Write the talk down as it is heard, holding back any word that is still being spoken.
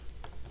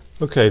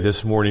Okay,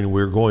 this morning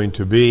we're going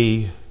to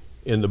be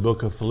in the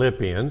book of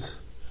Philippians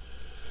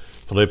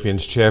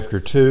chapter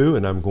 2,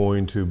 and I'm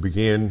going to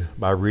begin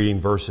by reading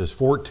verses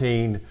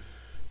 14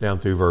 down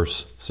through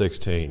verse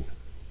 16.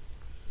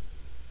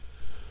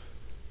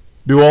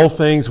 Do all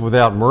things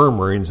without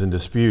murmurings and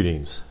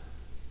disputings,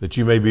 that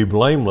you may be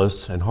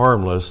blameless and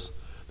harmless,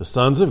 the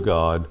sons of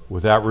God,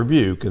 without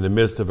rebuke, in the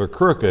midst of a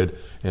crooked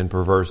and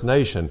perverse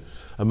nation,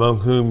 among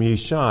whom ye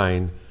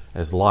shine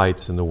as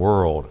lights in the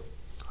world,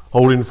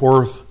 holding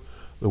forth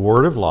the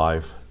word of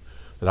life,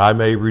 that I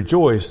may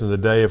rejoice in the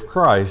day of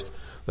Christ,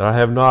 that I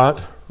have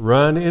not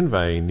run in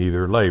vain,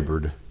 neither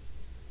labored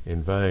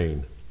in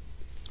vain.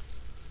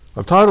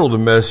 I've titled the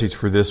message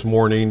for this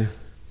morning,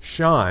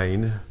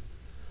 Shine,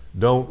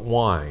 Don't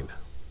Whine.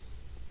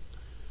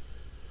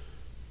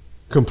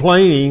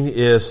 Complaining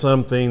is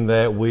something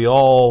that we're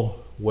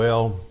all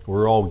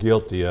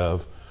guilty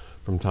of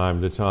from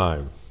time to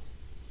time.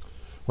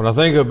 When I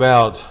think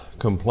about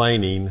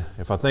complaining,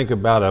 if I think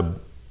about an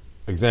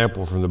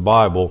example from the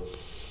Bible,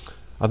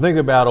 I think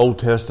about Old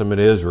Testament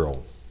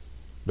Israel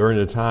during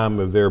the time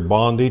of their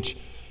bondage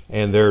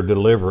and their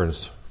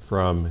deliverance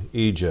from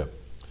Egypt.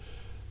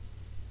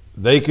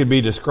 They could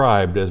be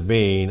described as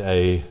being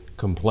a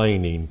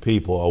complaining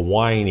people, a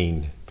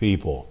whining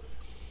people.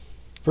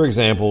 For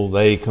example,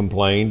 they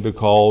complained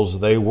because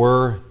they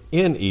were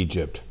in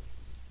Egypt.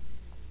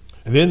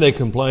 And then they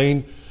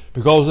complained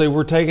because they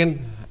were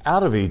taken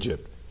out of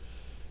Egypt.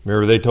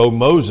 Remember, they told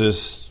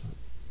Moses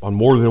on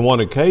more than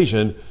one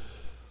occasion,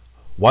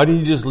 why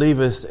didn't you just leave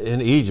us in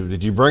Egypt?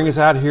 Did you bring us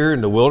out here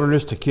in the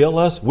wilderness to kill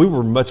us? We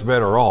were much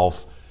better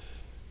off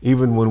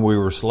even when we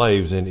were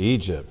slaves in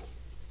Egypt.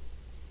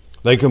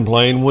 They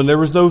complained when there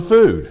was no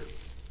food.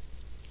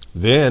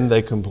 Then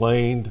they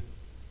complained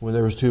when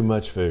there was too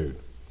much food.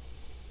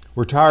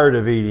 We're tired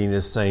of eating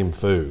this same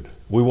food.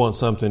 We want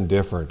something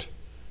different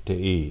to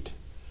eat.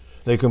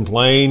 They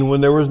complained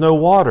when there was no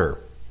water.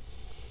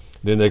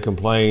 Then they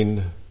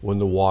complained when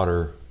the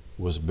water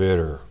was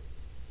bitter.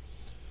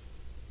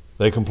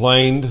 They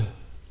complained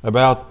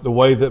about the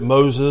way that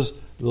Moses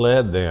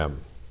led them.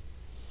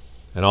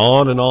 And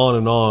on and on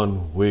and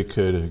on we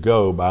could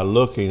go by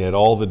looking at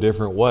all the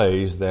different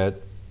ways that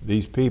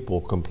these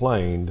people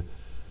complained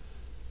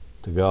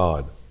to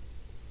God.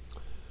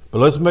 But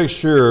let's make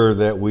sure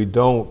that we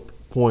don't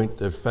point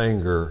the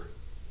finger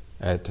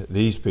at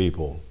these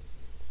people.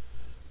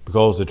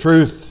 Because the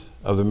truth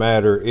of the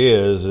matter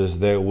is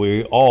that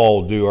we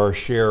all do our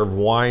share of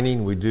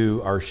whining. We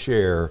do our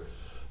share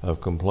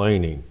of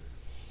complaining.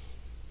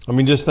 I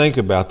mean, just think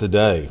about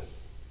today.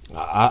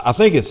 I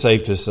think it's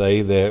safe to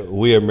say that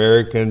we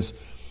Americans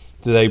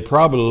today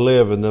probably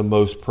live in the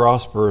most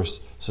prosperous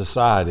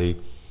society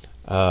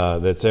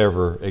that's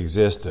ever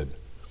existed.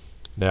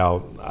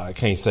 Now, I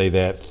can't say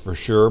that for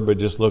sure, but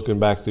just looking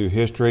back through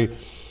history,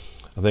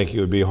 I think it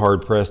would be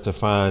hard-pressed to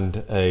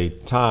find a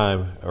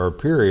time or a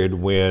period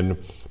when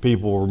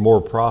people were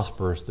more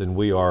prosperous than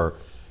we are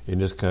in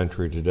this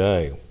country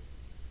today.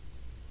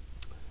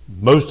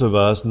 Most of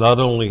us not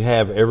only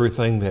have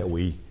everything that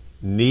we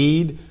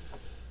need,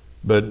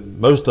 but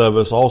most of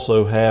us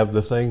also have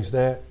the things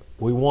that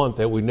we want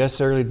that we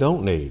necessarily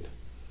don't need.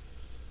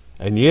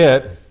 And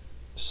yet,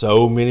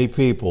 so many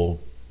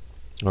people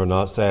are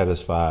not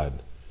satisfied.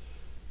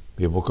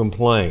 People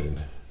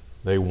complain.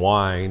 They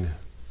whine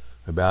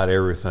about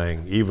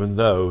everything, even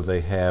though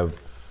they have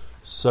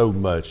so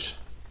much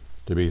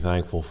to be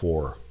thankful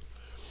for.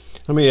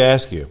 Let me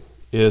ask you,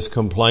 is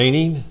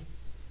complaining,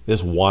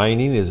 this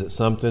whining, is it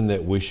something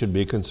that we should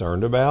be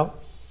concerned about?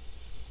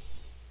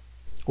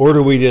 Or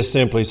do we just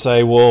simply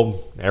say,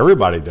 well,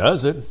 everybody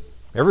does it.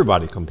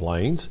 Everybody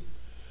complains.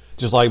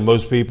 Just like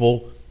most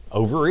people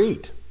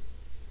overeat.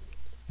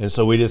 And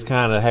so we just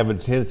kind of have a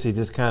tendency to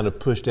just kind of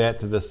push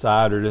that to the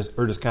side or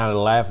just kind of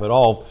laugh it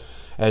off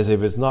as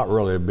if it's not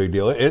really a big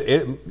deal.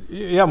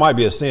 It might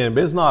be a sin,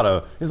 but it's not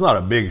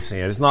a big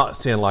sin. It's not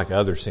sin like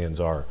other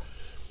sins are.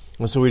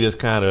 And so we just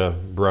kind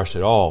of brush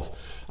it off.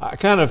 I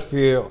kind of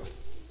fear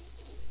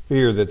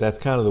that that's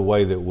kind of the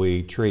way that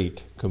we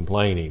treat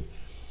complaining.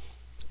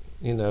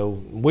 You know,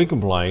 we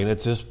complain.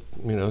 It's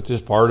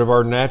just part of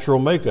our natural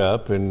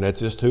makeup, and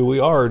that's just who we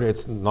are. And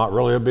it's not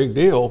really a big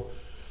deal.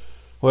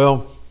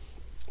 Well,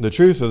 the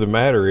truth of the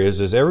matter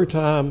is every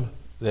time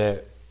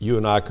that you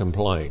and I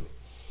complain,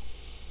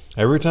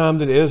 every time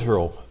that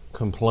Israel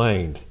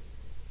complained,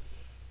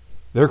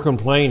 their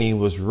complaining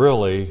was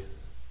really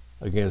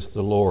against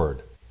the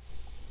Lord.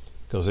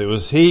 Because it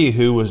was He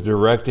who was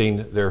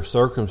directing their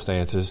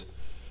circumstances.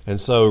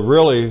 And so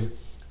really,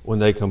 when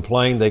they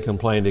complained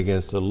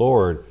against the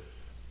Lord.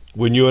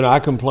 When you and I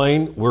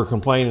complain, we're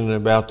complaining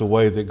about the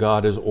way that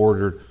God has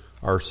ordered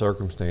our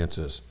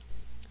circumstances.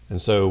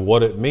 And so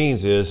what it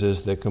means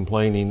is that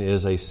complaining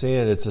is a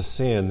sin. It's a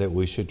sin that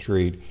we should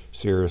treat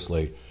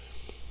seriously.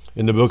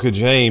 In the book of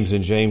James,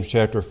 in James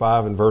chapter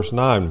 5 and verse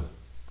 9,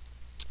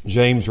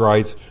 James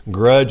writes,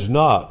 "Grudge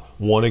not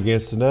one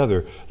against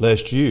another,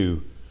 lest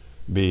you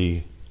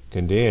be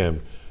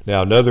condemned."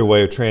 Now, another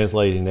way of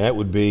translating that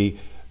would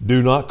be,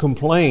 Do not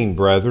complain,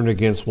 brethren,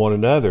 against one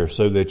another,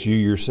 so that you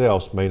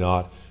yourselves may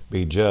not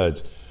be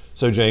judged.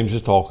 So James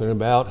is talking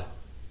about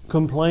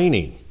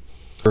complaining.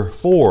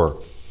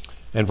 4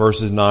 and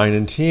verses 9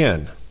 and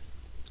 10.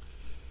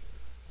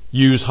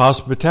 Use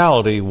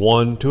hospitality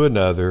one to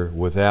another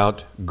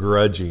without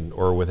grudging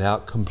or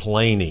without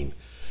complaining.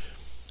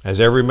 As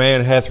every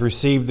man hath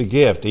received the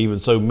gift, even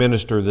so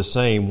minister the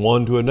same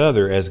one to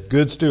another as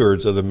good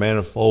stewards of the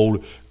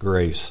manifold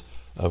grace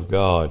of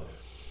God.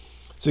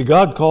 See,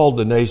 God called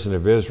the nation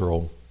of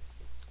Israel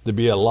to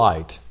be a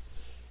light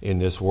in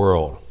this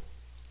world.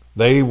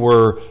 They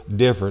were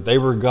different. They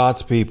were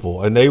God's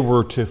people, and they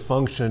were to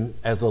function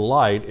as a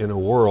light in a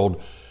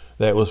world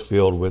that was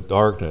filled with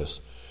darkness.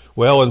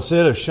 Well,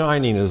 instead of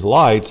shining as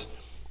lights,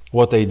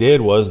 what they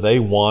did was they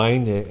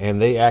whined and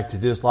they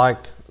acted just like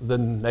the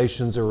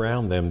nations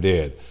around them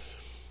did.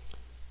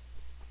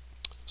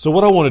 So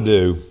what I want to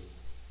do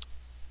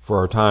for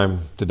our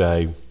time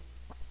today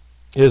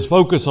is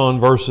focus on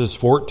verses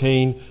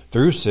 14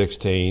 through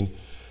 16,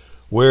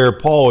 where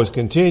Paul is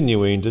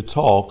continuing to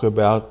talk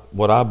about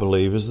what I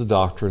believe is the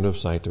doctrine of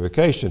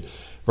sanctification.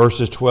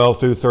 Verses 12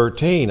 through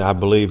 13, I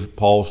believe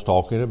Paul's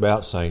talking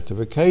about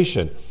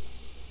sanctification.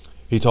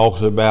 He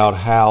talks about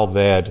how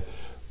that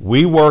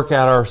we work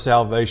out our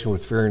salvation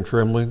with fear and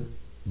trembling,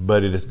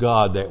 but it is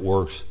God that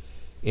works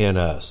in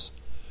us.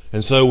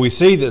 And so we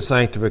see that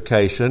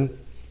sanctification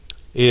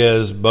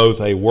is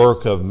both a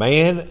work of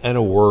man and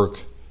a work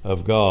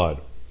of God.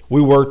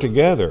 We work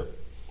together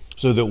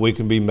so that we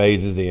can be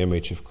made in the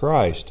image of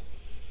Christ.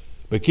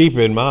 But keep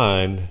in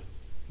mind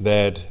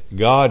that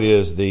God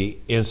is the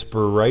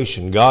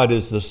inspiration. God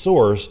is the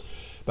source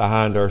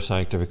behind our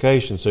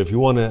sanctification. So if you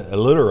want to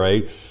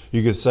alliterate,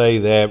 you could say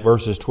that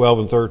verses 12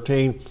 and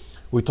 13,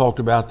 we talked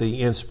about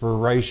the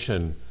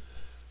inspiration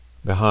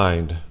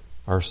behind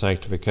our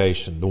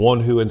sanctification. The one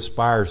who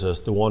inspires us,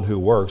 the one who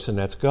works, and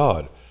that's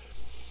God.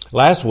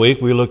 Last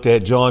week we looked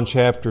at John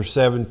chapter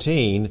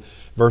 17,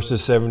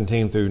 verses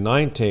 17 through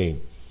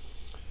 19.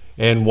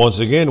 And once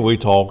again we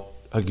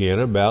talked again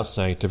about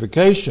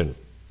sanctification.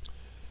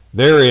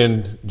 There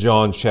in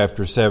John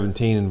chapter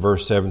 17 and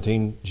verse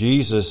 17,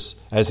 Jesus,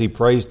 as he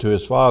prays to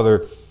his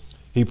Father,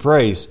 he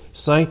prays,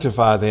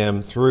 "Sanctify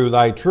them through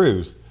thy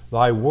truth.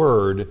 Thy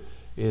word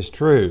is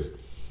truth."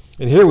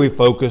 And here we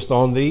focused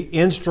on the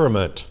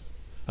instrument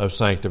of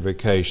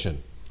sanctification.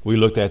 We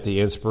looked at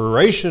the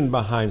inspiration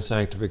behind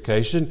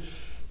sanctification.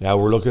 Now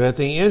we're looking at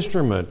the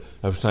instrument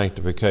of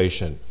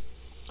sanctification.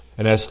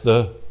 And that's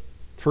the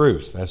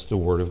truth. That's the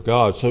Word of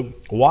God. So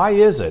why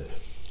is it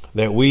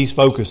that we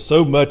focus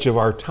so much of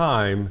our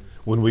time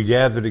when we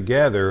gather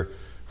together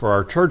for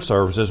our church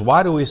services?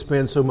 Why do we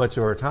spend so much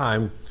of our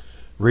time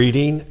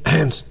reading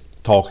and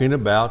talking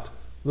about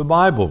the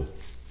Bible?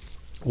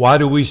 Why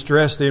do we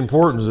stress the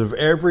importance of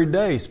every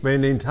day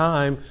spending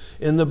time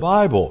in the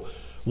Bible?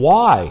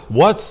 Why?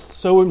 What's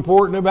so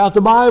important about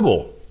the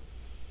Bible?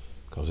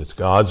 Because it's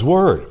God's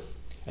Word.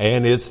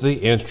 And it's the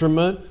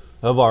instrument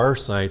of our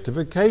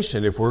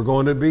sanctification. If we're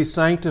going to be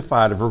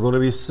sanctified, if we're going to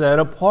be set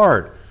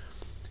apart,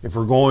 if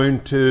we're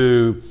going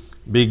to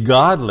be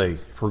godly,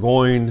 if we're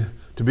going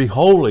to be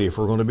holy, if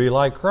we're going to be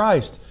like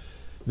Christ,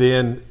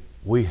 then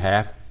we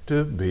have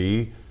to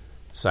be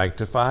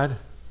sanctified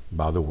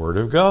by the Word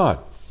of God.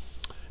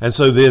 And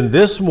so then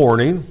this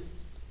morning,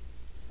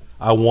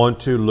 I want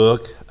to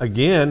look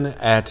again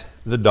at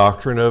the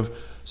doctrine of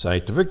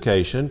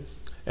sanctification,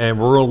 and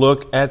we're going to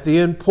look at the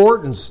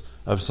importance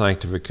of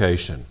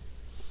sanctification.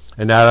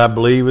 And that, I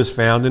believe, is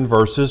found in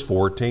verses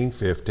 14,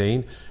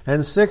 15,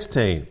 and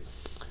 16.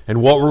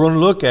 And what we're going to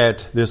look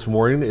at this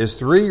morning is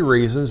 3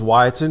 reasons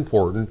why it's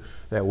important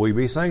that we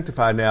be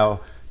sanctified.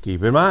 Now,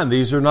 keep in mind,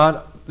 these are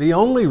not the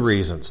only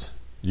reasons.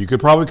 You could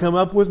probably come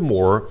up with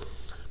more,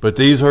 but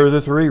these are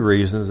the 3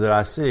 reasons that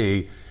I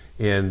see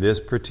in this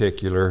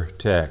particular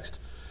text.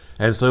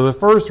 And so the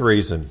first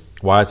reason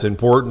why it's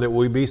important that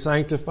we be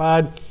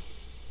sanctified,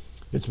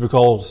 it's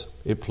because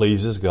it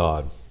pleases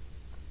God.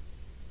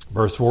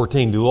 Verse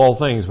 14, do all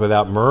things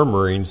without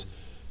murmurings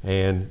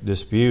and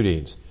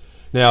disputings.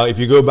 Now, if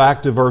you go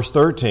back to verse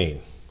 13,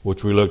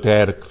 which we looked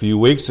at a few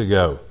weeks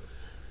ago,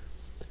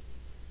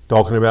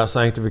 talking about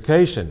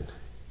sanctification,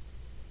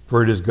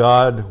 for it is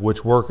God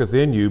which worketh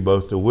in you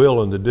both to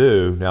will and to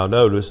do, now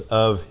notice,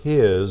 of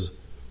His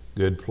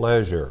good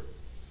pleasure.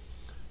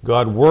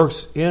 God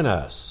works in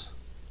us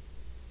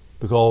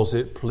because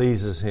it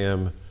pleases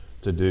Him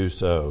to do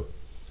so.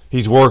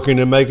 He's working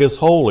to make us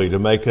holy, to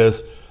make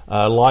us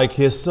like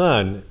His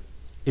Son.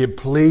 It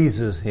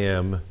pleases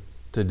Him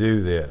to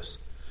do this.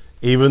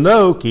 Even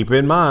though, keep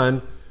in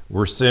mind,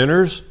 we're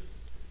sinners,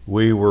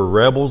 we were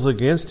rebels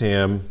against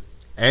Him,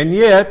 and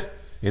yet,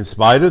 in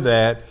spite of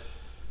that,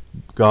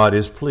 God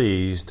is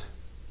pleased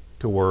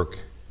to work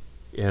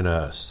in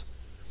us.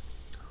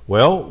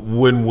 Well,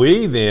 when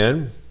we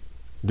then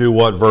do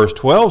what verse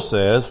 12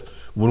 says,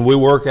 when we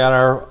work out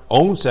our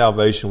own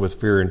salvation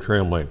with fear and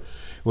trembling,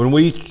 when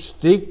we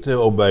seek to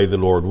obey the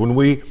Lord, when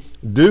we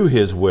do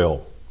His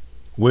will,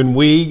 when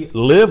we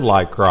live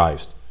like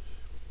Christ,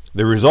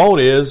 the result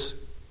is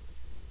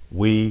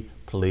we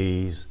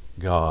please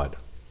God,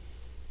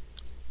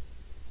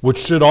 which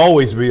should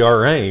always be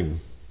our aim.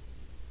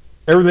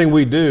 Everything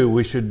we do,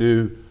 we should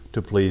do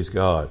to please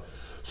God.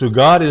 So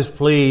God is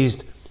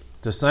pleased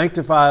to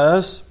sanctify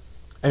us,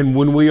 and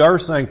when we are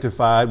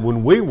sanctified,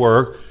 when we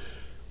work,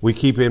 we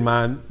keep in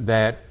mind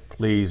that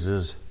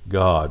pleases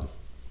God.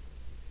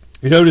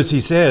 You notice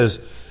he says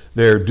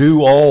there,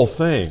 do all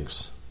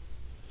things,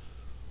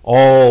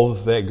 all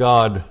that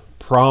God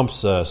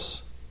prompts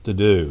us to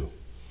do.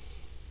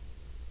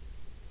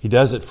 He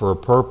does it for a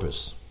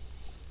purpose.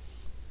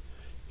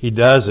 He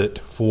does it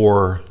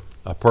for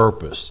a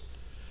purpose.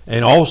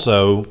 And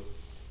also,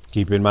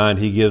 keep in mind,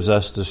 he gives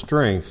us the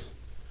strength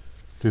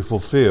to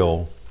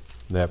fulfill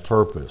that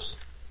purpose.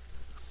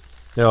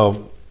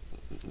 Now,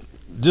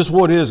 just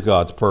what is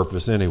God's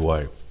purpose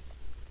anyway?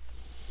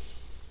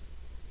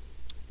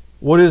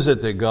 What is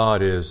it that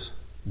God is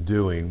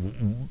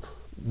doing?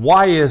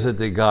 Why is it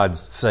that God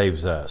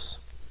saves us?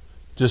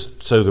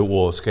 Just so that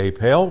we'll escape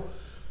hell?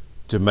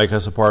 To make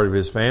us a part of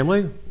his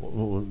family?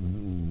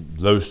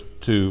 Those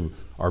two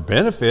are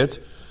benefits,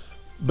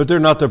 but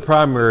they're not the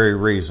primary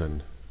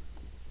reason.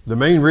 The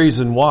main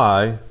reason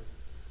why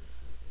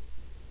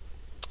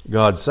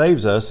God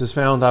saves us is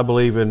found, I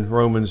believe, in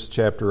Romans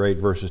chapter 8,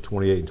 verses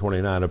 28 and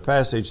 29, a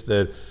passage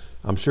that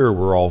I'm sure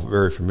we're all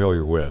very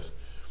familiar with.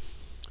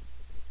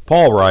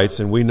 Paul writes,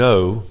 and we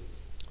know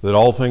that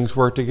all things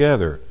work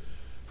together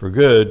for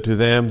good to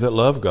them that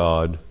love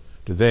God,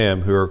 to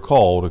them who are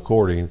called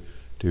according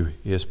to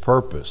his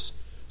purpose.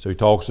 So he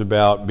talks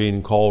about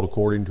being called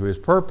according to his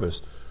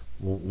purpose.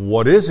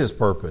 What is his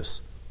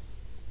purpose?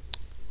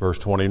 Verse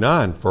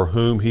 29, for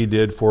whom he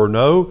did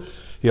foreknow,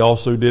 he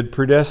also did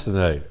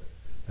predestinate.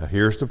 Now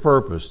here's the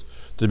purpose,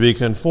 to be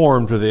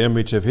conformed to the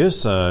image of his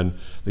Son,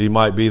 that he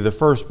might be the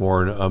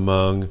firstborn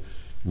among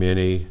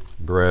many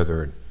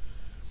brethren.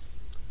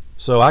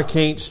 So I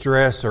can't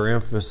stress or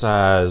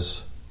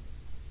emphasize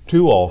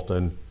too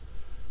often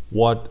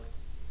what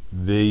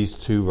these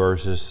two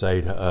verses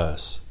say to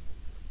us.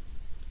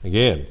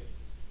 Again,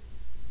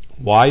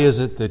 why is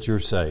it that you're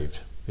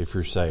saved? If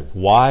you're saved,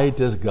 why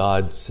does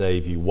God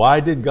save you? Why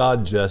did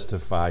God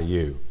justify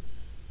you?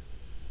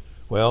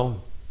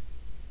 Well,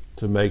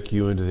 to make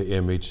you into the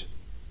image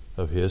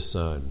of his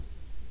Son.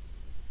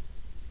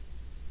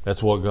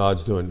 That's what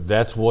God's doing.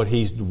 That's what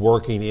he's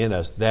working in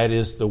us. That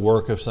is the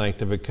work of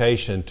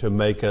sanctification, to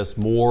make us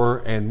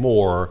more and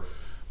more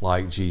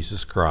like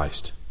Jesus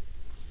Christ.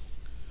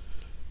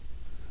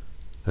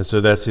 And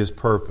so that's his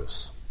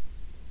purpose.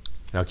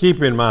 Now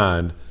keep in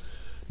mind,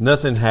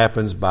 nothing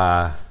happens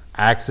by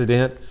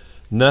accident.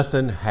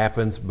 Nothing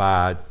happens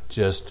by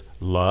just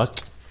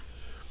luck.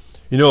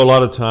 You know, a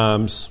lot of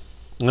times,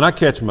 and I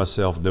catch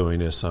myself doing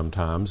this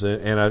sometimes,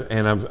 and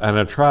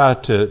I try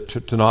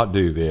to not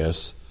do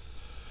this,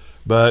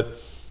 but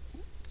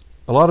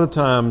a lot of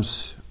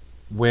times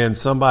when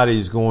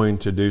somebody's going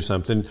to do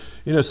something,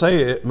 you know,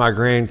 say my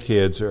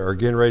grandkids are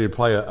getting ready to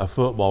play a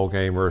football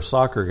game or a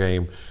soccer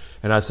game,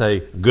 and I say,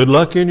 good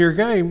luck in your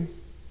game.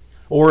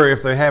 Or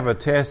if they have a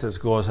test that's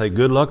going to say,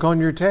 good luck on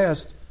your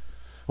test.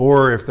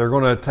 Or if they're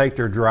going to take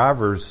their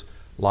driver's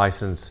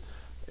license,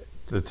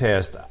 the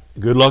test,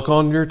 good luck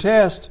on your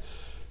test.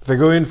 If they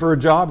go in for a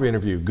job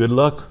interview, good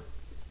luck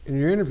in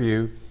your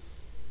interview.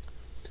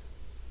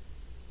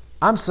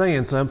 I'm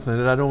saying something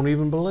that I don't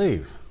even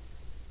believe.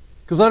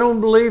 Because I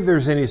don't believe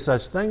there's any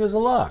such thing as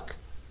luck.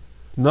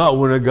 Not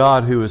when a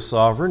God who is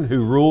sovereign,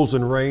 who rules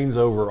and reigns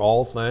over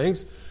all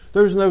things,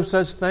 there's no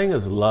such thing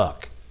as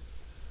luck.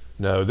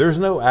 No, there's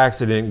no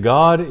accident.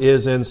 God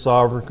is in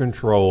sovereign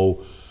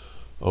control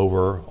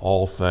over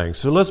all things.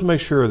 So let's make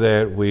sure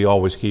that we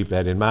always keep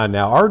that in mind.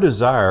 Now, our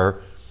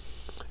desire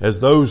as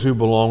those who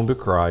belong to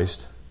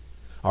Christ,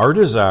 our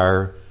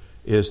desire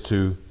is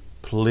to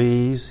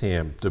please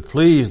him, to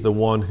please the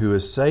one who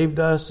has saved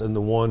us and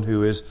the one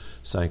who is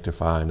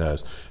sanctifying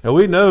us. And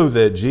we know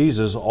that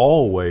Jesus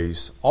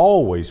always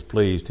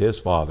pleased his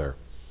Father.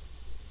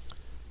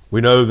 We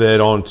know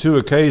that on 2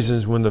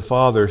 occasions when the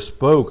Father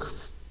spoke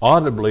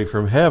audibly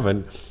from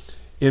heaven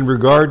in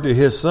regard to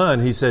his Son,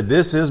 he said,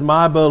 this is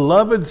my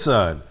beloved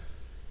Son,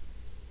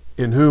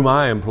 in whom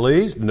I am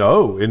pleased?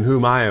 No, in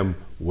whom I am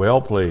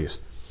well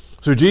pleased.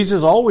 So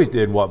Jesus always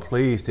did what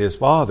pleased his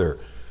Father.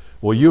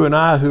 Well, you and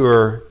I who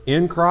are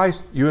in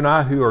Christ, you and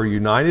I who are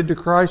united to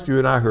Christ, you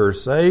and I who are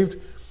saved,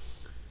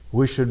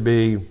 we should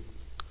be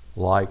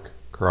like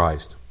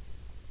Christ.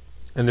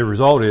 And the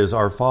result is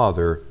our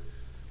Father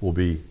will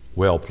be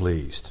well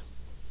pleased.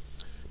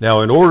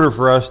 Now, in order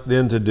for us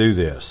then to do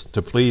this,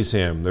 to please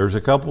him, there's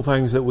a couple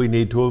things that we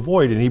need to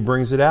avoid, and he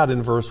brings it out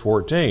in verse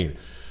 14. He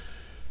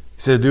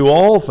says, do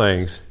all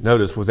things,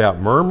 notice, without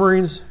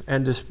murmurings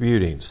and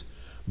disputings.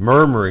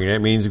 Murmuring,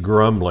 that means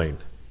grumbling,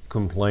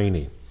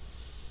 complaining.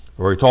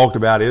 Or he talked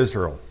about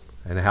Israel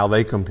and how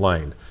they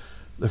complained.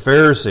 The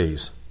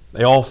Pharisees,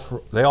 they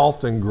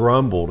often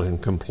grumbled and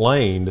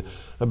complained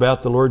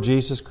about the Lord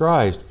Jesus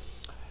Christ.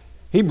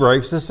 He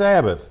breaks the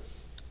Sabbath.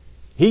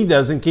 He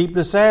doesn't keep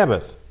the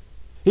Sabbath.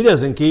 He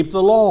doesn't keep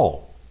the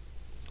law.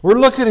 Or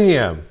look at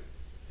him.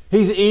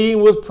 He's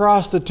eating with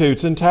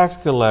prostitutes and tax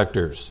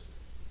collectors.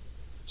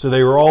 So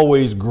they were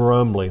always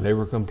grumbling. They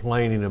were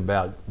complaining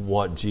about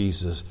what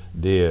Jesus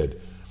did.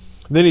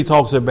 Then he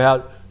talks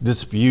about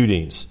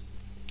disputings.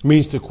 It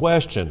means to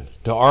question,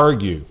 to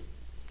argue.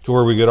 To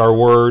where we get our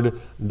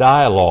word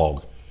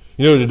dialogue.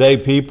 You know, today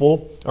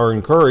people are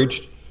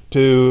encouraged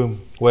to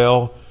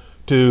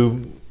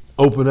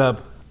open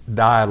up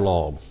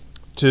dialogue,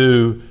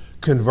 to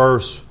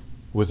converse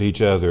with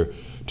each other,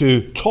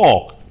 to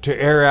talk, to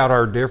air out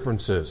our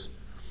differences.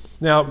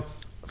 Now,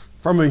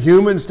 from a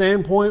human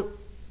standpoint,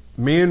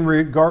 men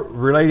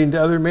relating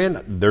to other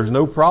men, there's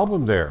no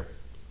problem there.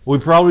 We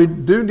probably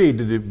do need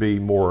to be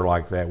more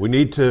like that. We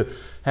need to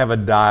have a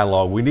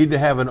dialogue. We need to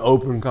have an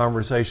open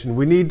conversation.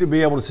 We need to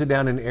be able to sit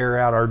down and air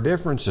out our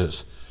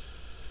differences.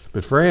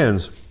 But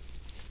friends,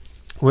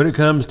 when it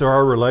comes to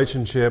our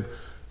relationship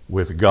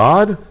with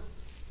God,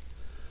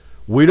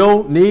 we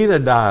don't need a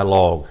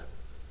dialogue.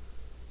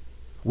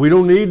 We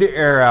don't need to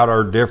air out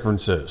our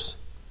differences.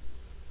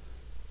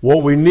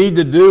 What we need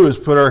to do is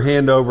put our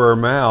hand over our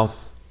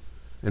mouth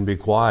and be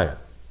quiet.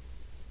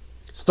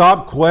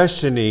 Stop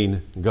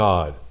questioning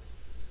God.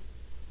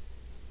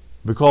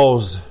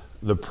 Because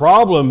the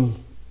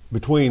problem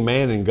between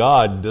man and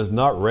God does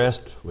not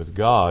rest with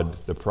God.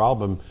 The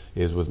problem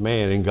is with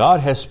man. And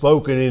God has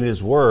spoken in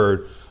His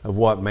Word of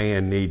what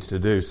man needs to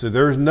do. So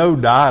there's no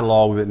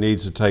dialogue that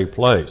needs to take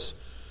place.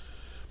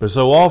 But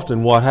so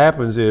often what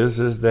happens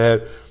is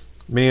that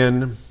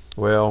men,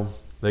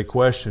 they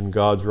question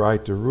God's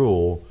right to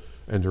rule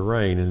and to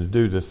reign and to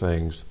do the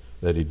things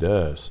that He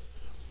does.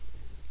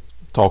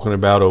 Talking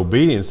about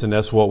obedience, and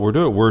that's what we're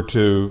doing. We're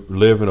to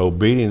live in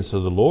obedience to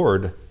the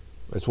Lord.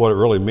 That's what it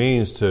really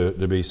means to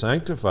be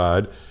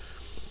sanctified.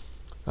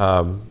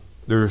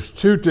 There's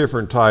two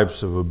different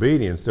types of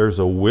obedience. There's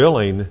a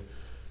willing,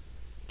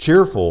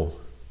 cheerful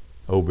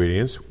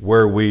obedience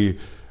where we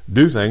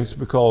do things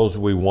because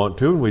we want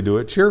to and we do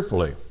it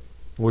cheerfully,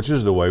 which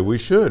is the way we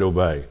should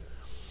obey.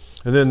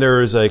 And then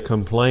there is a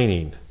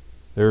complaining.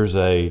 There's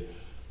a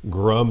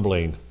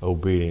grumbling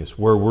obedience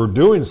where we're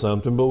doing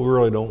something but we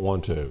really don't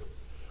want to.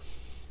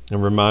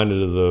 I'm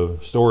reminded of the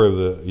story of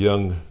the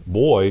young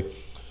boy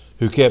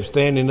who kept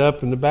standing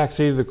up in the back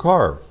seat of the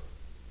car.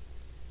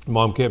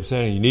 Mom kept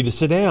saying, "You need to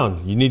sit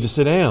down. You need to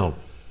sit down."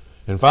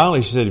 And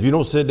finally she said, "If you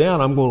don't sit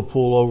down, I'm going to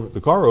pull the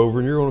car over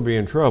and you're going to be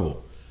in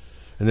trouble."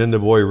 And then the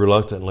boy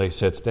reluctantly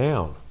sits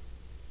down.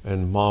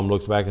 And Mom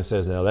looks back and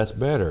says, "Now that's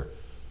better."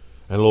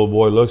 And the little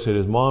boy looks at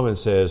his mom and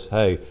says,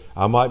 "Hey,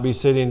 I might be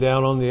sitting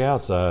down on the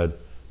outside,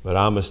 but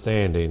I'm a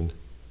standing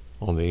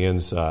on the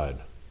inside."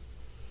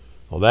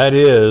 Well, that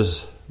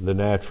is the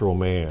natural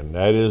man.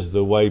 That is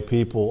the way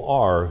people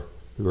are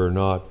who are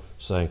not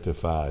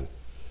sanctified.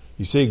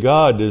 You see,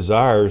 God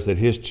desires that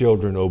His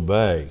children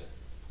obey,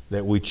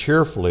 that we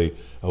cheerfully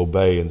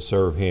obey and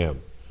serve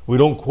Him. We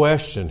don't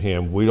question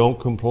Him. We don't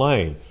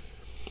complain.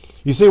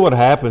 You see, what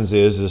happens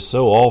is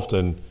so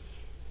often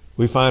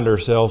we find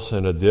ourselves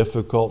in a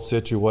difficult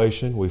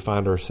situation. We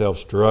find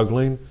ourselves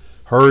struggling,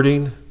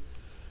 hurting,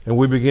 and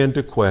we begin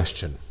to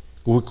question.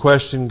 We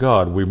question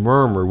God. We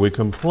murmur. We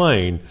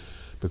complain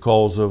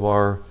because of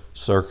our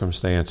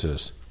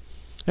circumstances.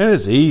 And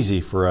it's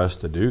easy for us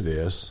to do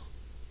this.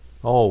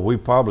 We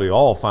probably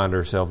all find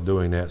ourselves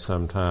doing that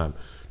sometime.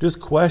 Just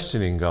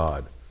questioning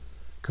God,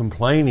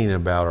 complaining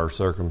about our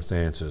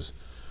circumstances.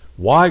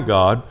 Why,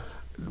 God?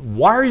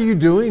 Why are you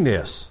doing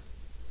this?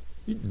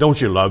 Don't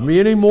you love me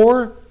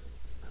anymore?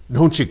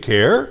 Don't you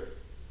care?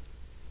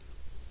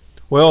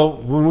 Well,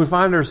 when we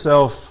find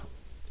ourselves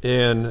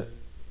in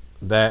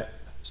that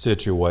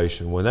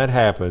situation, when that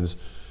happens,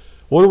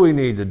 what do we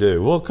need to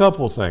do? Well, a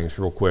couple of things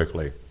real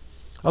quickly.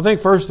 I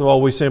think, first of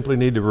all, we simply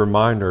need to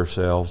remind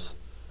ourselves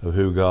of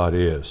who God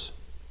is.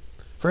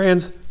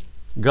 Friends,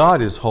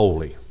 God is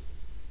holy.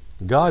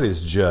 God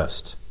is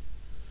just.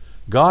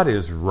 God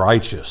is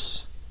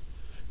righteous.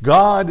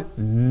 God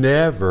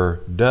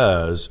never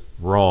does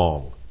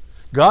wrong.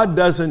 God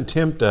doesn't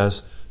tempt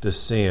us to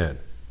sin.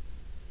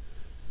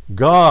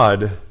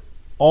 God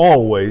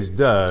always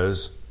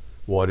does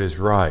what is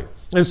right.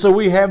 And so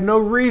we have no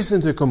reason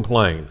to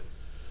complain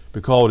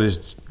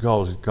because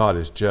God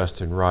is just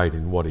and right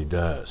in what He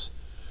does.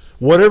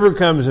 Whatever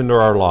comes into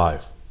our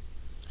life,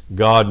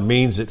 God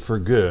means it for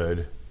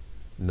good,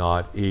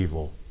 not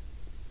evil.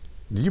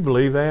 Do you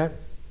believe that?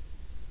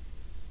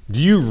 Do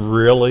you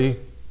really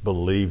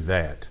believe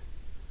that?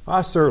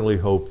 I certainly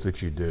hope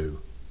that you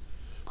do.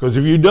 Because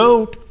if you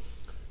don't,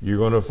 you're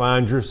going to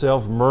find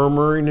yourself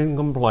murmuring and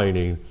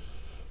complaining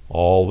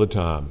all the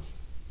time.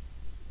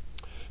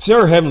 See,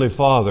 our Heavenly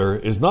Father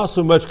is not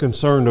so much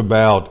concerned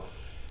about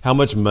how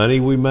much money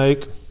we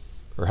make,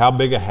 or how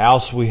big a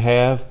house we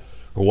have,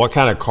 or what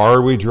kind of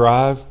car we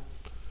drive,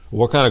 or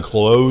what kind of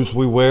clothes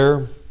we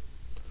wear,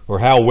 or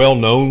how well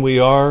known we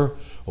are,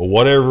 or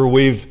whatever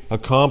we've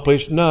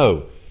accomplished.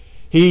 No,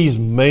 He's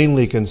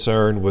mainly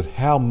concerned with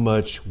how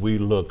much we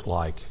look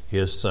like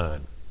His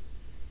Son.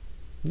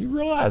 You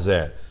realize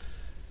that?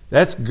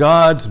 That's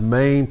God's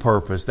main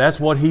purpose.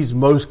 That's what He's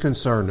most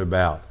concerned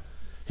about.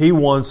 He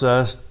wants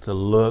us to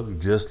look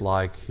just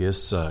like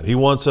His Son. He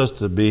wants us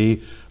to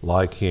be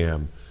like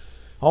Him.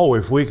 Oh,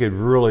 if we could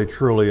really,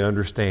 truly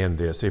understand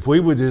this, if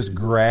we would just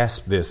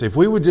grasp this, if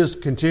we would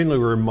just continually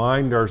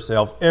remind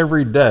ourselves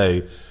every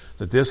day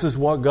that this is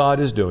what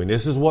God is doing,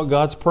 this is what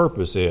God's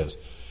purpose is,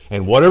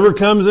 and whatever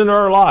comes in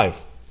our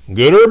life,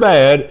 good or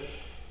bad,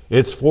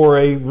 it's for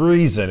a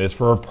reason, it's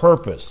for a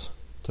purpose,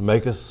 to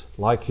make us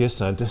like His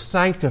Son, to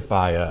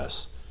sanctify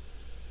us,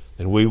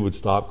 then we would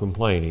stop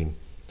complaining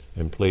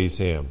and please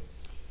Him.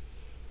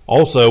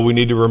 Also, we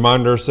need to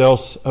remind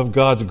ourselves of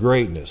God's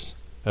greatness,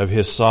 of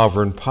His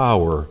sovereign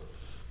power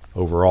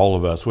over all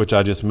of us, which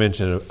I just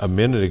mentioned a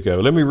minute ago.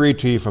 Let me read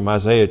to you from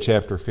Isaiah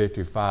chapter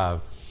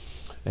 55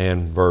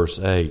 and verse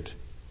 8.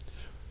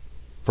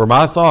 For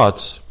my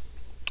thoughts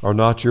are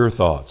not your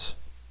thoughts,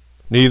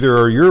 neither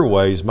are your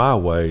ways my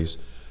ways,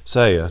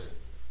 saith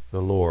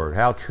the Lord.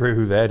 How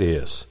true that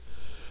is.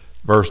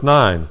 Verse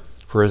 9,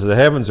 for as the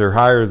heavens are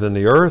higher than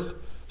the earth,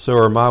 so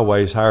are my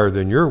ways higher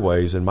than your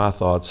ways, and my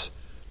thoughts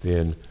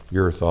than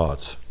your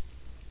thoughts.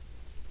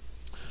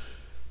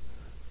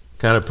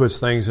 Kind of puts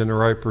things in the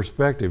right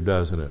perspective,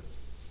 doesn't it?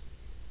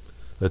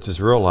 Let's just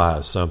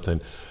realize something.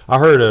 I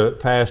heard a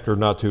pastor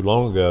not too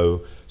long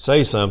ago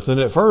say something.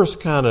 At first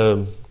kind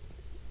of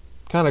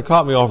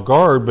caught me off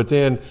guard, but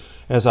then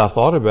as I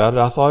thought about it,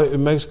 I thought it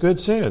makes good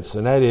sense.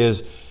 And that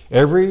is,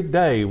 every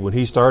day when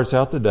he starts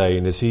out the day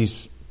and as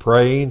he's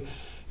praying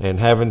and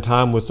having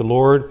time with the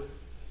Lord,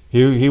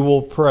 he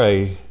will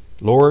pray,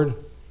 Lord,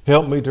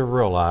 help me to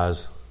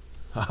realize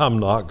I'm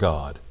not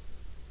God.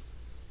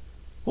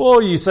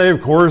 Well, you say,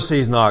 of course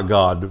He's not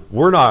God.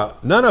 We're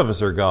not. None of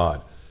us are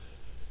God.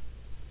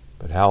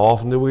 But how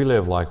often do we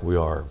live like we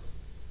are?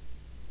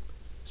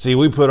 See,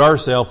 we put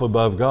ourselves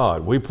above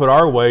God. We put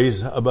our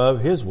ways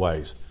above His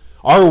ways.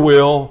 Our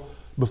will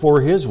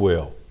before His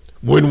will.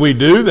 When we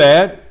do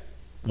that,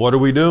 what are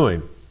we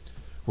doing?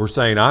 We're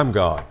saying, I'm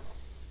God.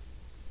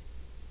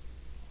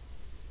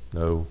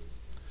 No.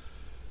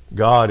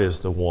 God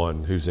is the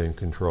one who's in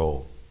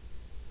control.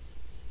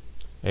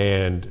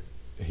 And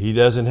He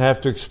doesn't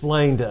have to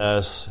explain to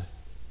us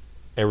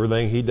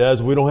everything He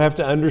does. We don't have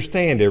to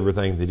understand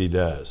everything that He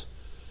does.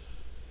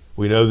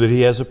 We know that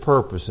He has a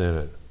purpose in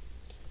it.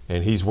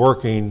 And He's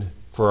working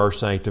for our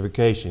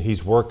sanctification.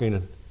 He's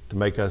working to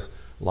make us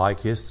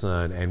like His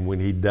Son. And when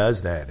He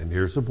does that, and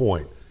here's the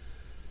point,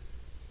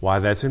 why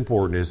that's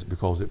important is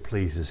because it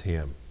pleases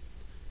Him.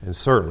 And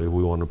certainly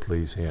we want to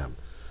please Him.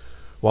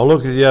 Well, I'll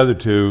look at the other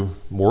two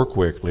more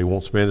quickly.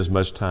 Won't spend as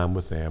much time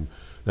with them.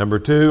 Number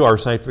 2, our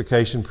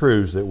sanctification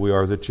proves that we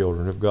are the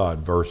children of God.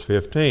 Verse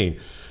 15,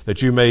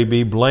 that you may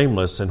be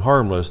blameless and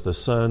harmless, the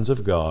sons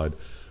of God,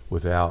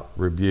 without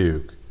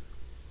rebuke.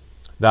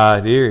 The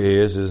idea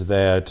is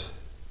that,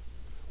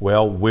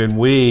 well, when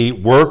we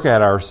work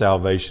at our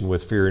salvation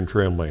with fear and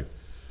trembling,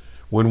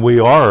 when we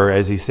are,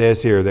 as he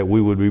says here, that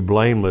we would be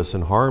blameless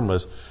and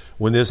harmless,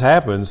 when this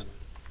happens,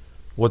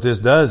 what this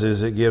does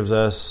is it gives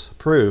us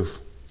proof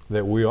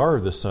that we are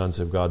the sons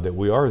of God, that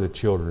we are the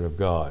children of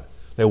God,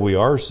 that we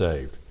are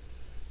saved.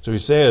 So he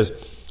says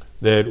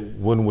that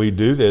when we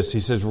do this, he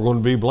says we're going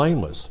to be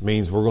blameless.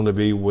 Means we're going to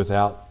be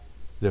without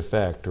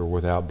defect or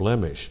without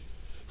blemish,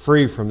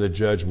 free from the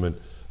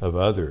judgment of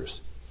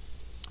others.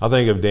 I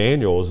think of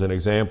Daniel as an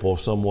example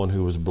of someone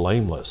who was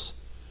blameless.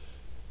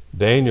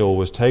 Daniel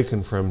was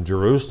taken from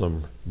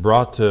Jerusalem,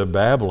 brought to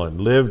Babylon,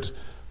 lived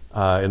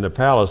in the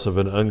palace of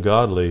an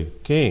ungodly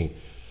king,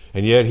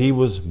 and yet he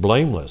was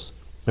blameless.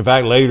 In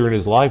fact, later in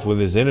his life, when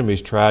his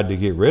enemies tried to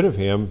get rid of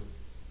him,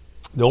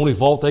 the only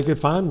fault they could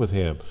find with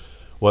him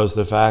was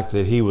the fact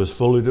that he was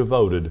fully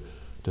devoted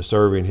to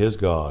serving his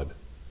God.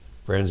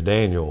 Friends,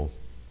 Daniel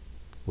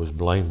was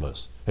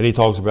blameless. And he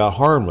talks about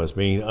harmless,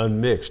 meaning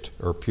unmixed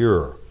or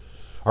pure.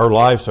 Our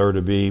lives are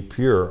to be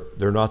pure.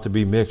 They're not to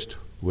be mixed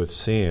with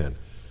sin.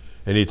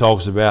 And he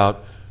talks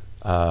about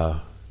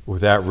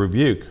without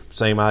rebuke,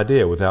 same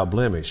idea, without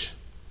blemish,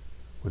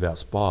 without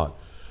spot.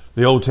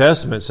 The Old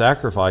Testament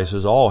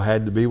sacrifices all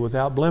had to be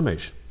without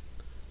blemish.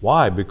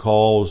 Why?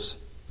 Because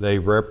they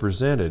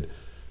represented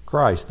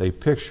Christ. They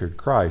pictured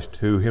Christ,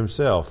 who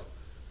himself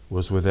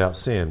was without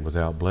sin,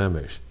 without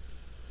blemish.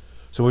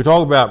 So we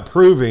talk about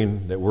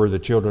proving that we're the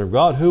children of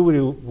God. Who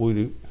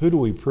do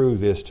we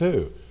prove this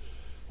to?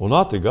 Well,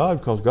 not to God,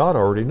 because God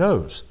already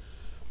knows.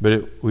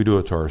 But we do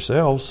it to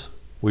ourselves.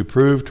 We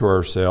prove to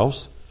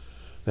ourselves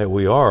that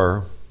we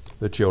are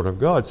the children of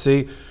God.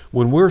 See,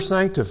 when we're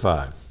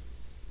sanctified,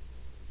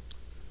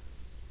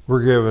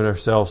 we're giving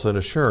ourselves an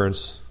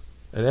assurance,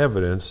 an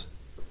evidence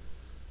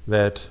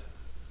that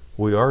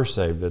we are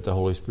saved, that the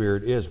Holy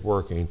Spirit is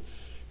working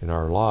in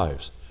our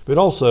lives. But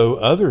also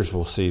others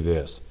will see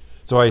this.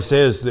 So he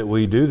says that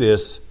we do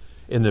this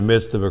in the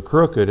midst of a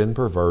crooked and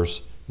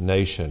perverse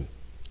nation.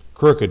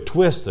 Crooked,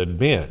 twisted,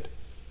 bent.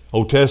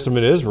 Old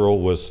Testament Israel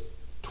was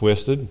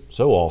twisted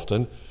so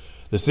often.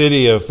 The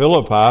city of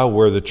Philippi,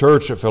 where the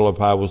church of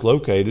Philippi was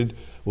located,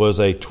 was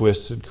a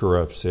twisted,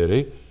 corrupt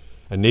city.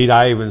 And need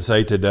I even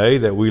say today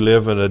that we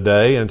live in a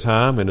day and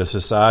time, in a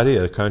society,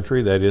 a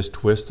country that is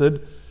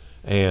twisted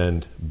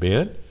and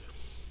bent.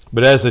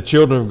 But as the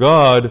children of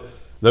God,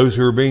 those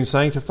who are being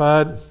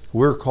sanctified,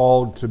 we're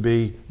called to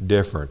be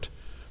different.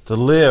 To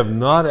live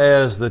not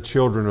as the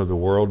children of the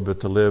world,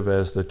 but to live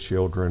as the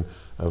children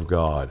of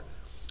God.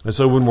 And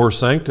so when we're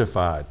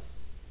sanctified,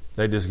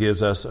 that just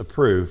gives us a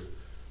proof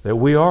that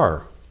we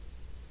are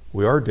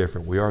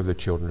different. We are the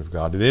children of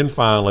God. And then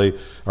finally,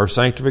 our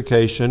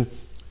sanctification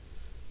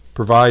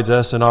provides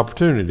us an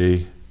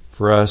opportunity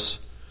for us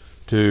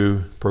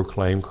to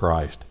proclaim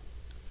Christ.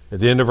 At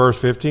the end of verse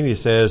 15, he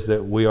says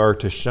that we are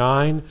to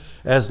shine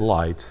as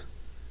lights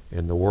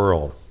in the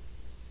world.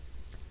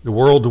 The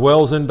world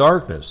dwells in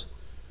darkness.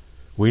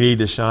 We need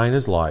to shine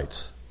as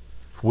lights.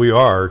 We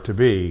are to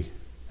be,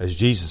 as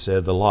Jesus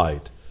said, the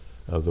light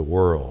of the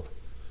world.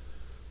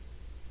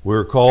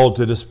 We're called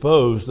to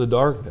dispose the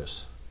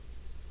darkness.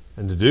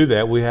 And to do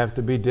that, we have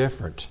to be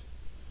different.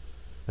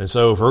 And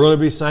so if we're going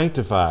to be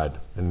sanctified,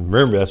 and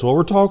remember, that's what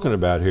we're talking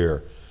about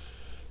here,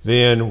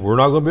 then we're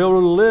not going to be able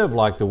to live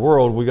like the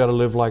world. We've got to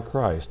live like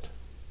Christ.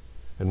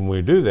 And when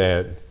we do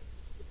that,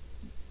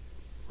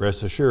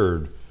 rest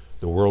assured,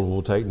 the world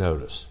will take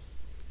notice.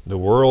 The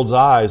world's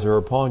eyes are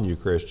upon you,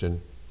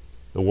 Christian.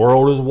 The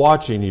world is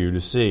watching you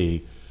to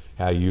see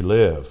how you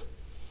live.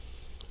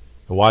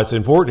 And why it's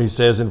important, he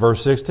says in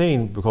verse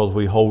 16, because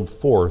we hold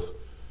forth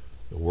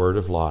the word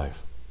of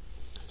life.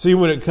 See,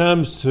 when it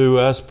comes to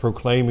us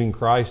proclaiming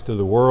Christ to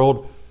the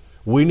world,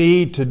 we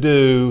need to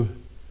do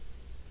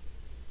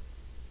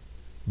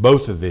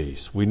both of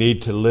these. We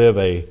need to live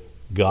a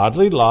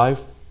godly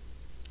life.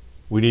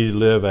 We need to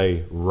live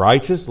a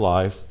righteous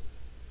life,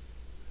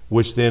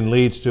 which then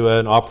leads to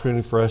an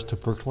opportunity for us to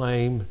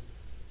proclaim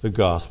the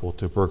gospel,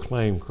 to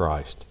proclaim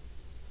Christ.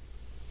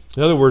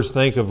 In other words,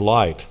 think of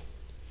light.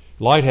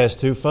 Light has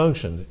two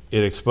functions.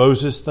 It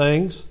exposes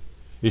things,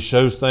 it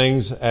shows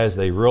things as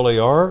they really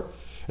are,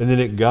 and then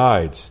it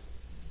guides.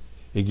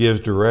 It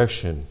gives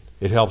direction.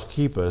 It helps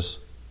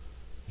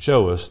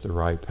show us the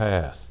right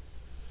path.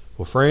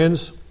 Well,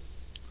 friends,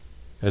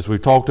 as we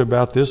talked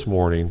about this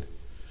morning,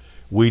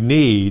 we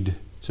need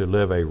to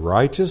live a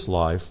righteous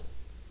life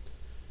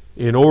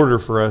in order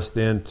for us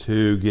then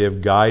to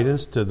give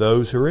guidance to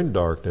those who are in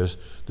darkness,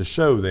 to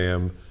show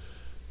them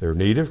their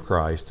need of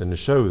Christ and to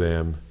show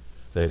them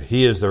that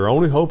He is their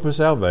only hope of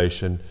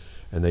salvation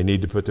and they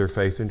need to put their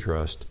faith and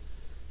trust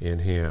in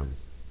Him.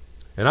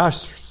 And I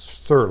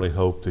certainly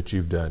hope that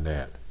you've done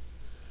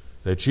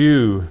that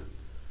you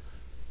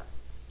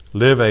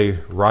live a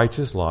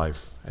righteous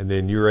life and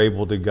then you're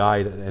able to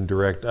guide and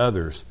direct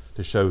others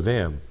to show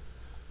them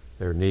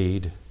their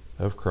need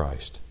of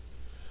Christ.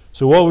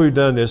 So what we've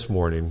done this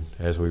morning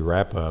as we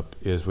wrap up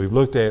is we've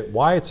looked at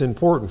why it's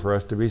important for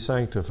us to be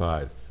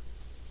sanctified.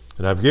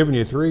 And I've given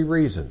you 3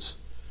 reasons.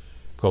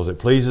 Because it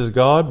pleases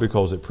God,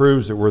 because it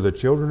proves that we're the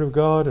children of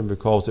God, and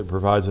because it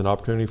provides an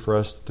opportunity for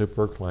us to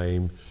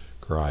proclaim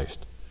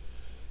Christ.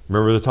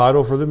 Remember the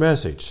title for the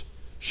message,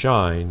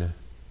 Shine,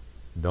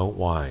 Don't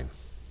Whine.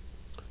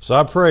 So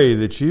I pray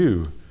that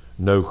you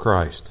know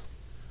Christ,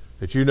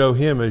 that you know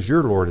Him as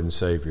your Lord and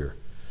Savior,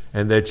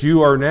 and that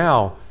you are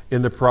now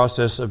in the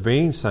process of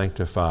being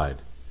sanctified,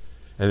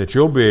 and that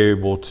you'll be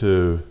able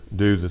to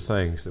do the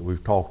things that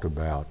we've talked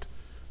about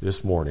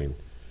this morning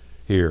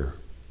here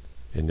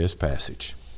in this passage.